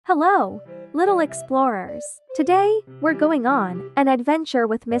Hello, little explorers. Today, we're going on an adventure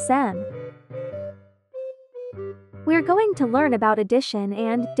with Miss M. We're going to learn about addition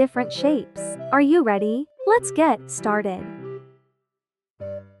and different shapes. Are you ready? Let's get started.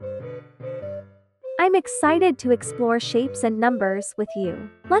 I'm excited to explore shapes and numbers with you.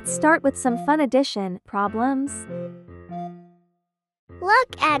 Let's start with some fun addition problems.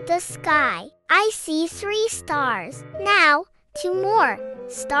 Look at the sky. I see 3 stars. Now, 2 more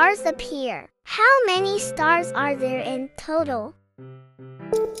stars appear. How many stars are there in total?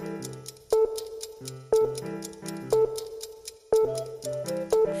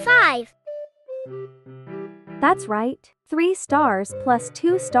 Five. That's right. 3 stars plus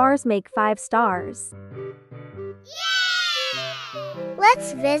 2 stars make 5 stars.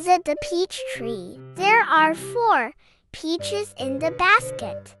 Let's visit the peach tree. There are 4 peaches in the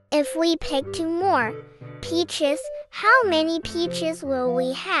basket. If we pick 2 more peaches, how many peaches will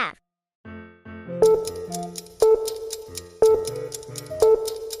we have?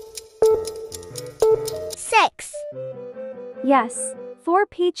 Six. Yes, 4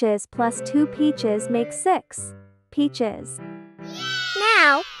 peaches plus 2 peaches make 6 peaches.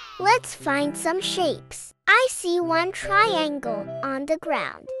 Now, let's find some shapes. I see 1 triangle on the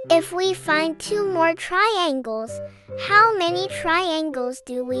ground. If we find 2 more triangles, how many triangles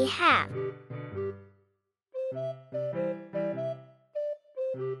do we have?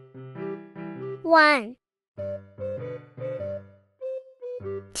 1.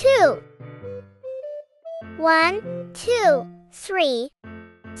 2. 1, 2, 3.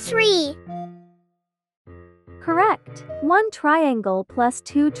 3. Correct. 1 triangle plus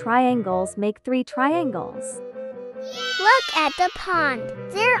 2 triangles make 3 triangles. Look at the pond.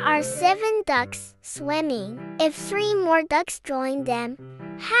 There are 7 ducks swimming. If 3 more ducks join them,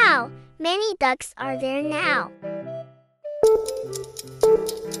 how many ducks are there now?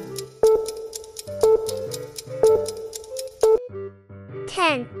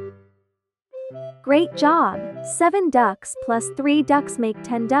 10. Great job! 7 ducks plus 3 ducks make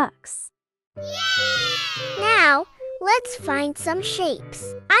 10 ducks. Now, let's find some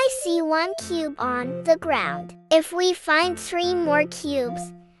shapes. I see 1 cube on the ground. If we find 3 more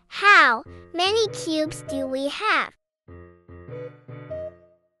cubes, how many cubes do we have?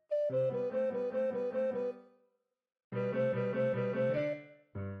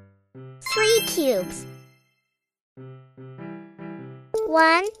 3 cubes.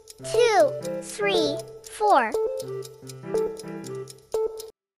 1, 2, 3, 4.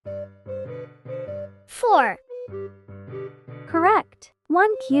 4. Correct. 1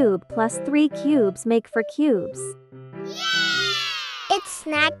 cube plus 3 cubes make 4 cubes. It's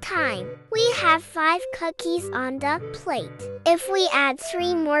snack time. We have 5 cookies on the plate. If we add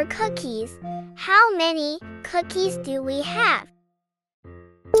 3 more cookies, how many cookies do we have?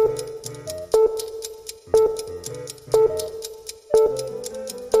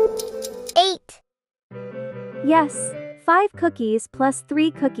 8. Yes, 5 cookies plus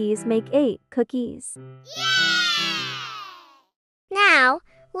 3 cookies make 8 cookies. Now,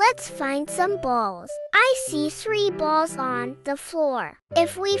 let's find some balls. I see 3 balls on the floor.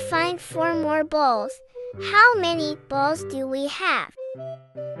 If we find 4 more balls, how many balls do we have?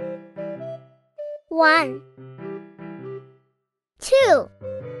 1, 2,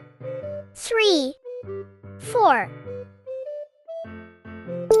 3, 4.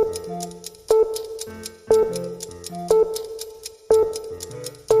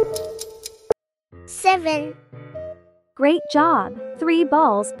 7. Great job! 3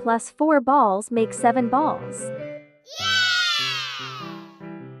 balls plus 4 balls make 7 balls.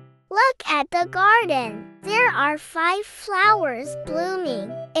 Look at the garden. There are 5 flowers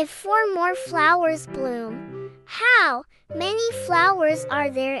blooming. If 4 more flowers bloom, how many flowers are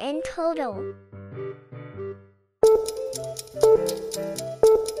there in total?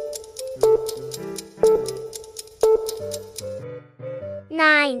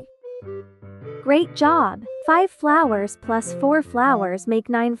 9. Great job! 5 flowers plus 4 flowers make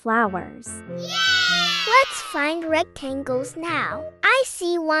 9 flowers. Let's find rectangles now. I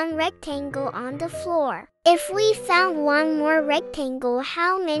see 1 rectangle on the floor. If we found 1 more rectangle,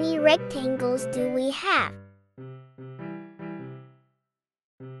 how many rectangles do we have?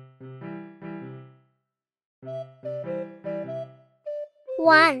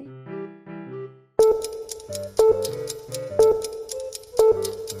 1.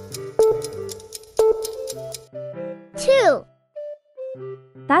 2.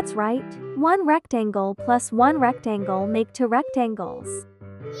 That's right. 1 rectangle plus 1 rectangle make 2 rectangles.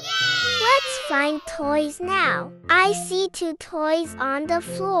 Let's find toys now. I see 2 toys on the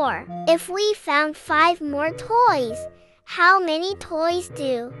floor. If we found 5 more toys, How many toys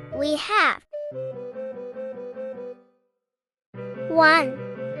do we have? 1,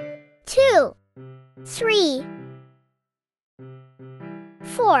 2, 3,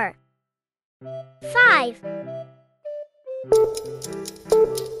 4, 5.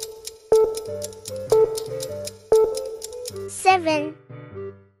 7.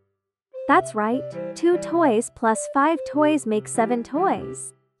 That's right. 2 toys plus 5 toys make 7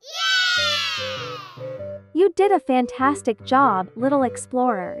 toys. You did a fantastic job, little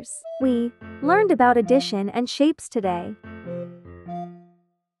explorers. We learned about addition and shapes today.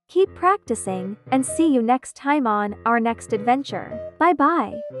 Keep practicing, and see you next time on our next adventure.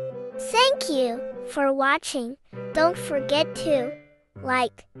 Bye-bye. Thank you for watching. Don't forget to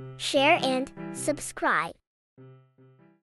like, share, and subscribe.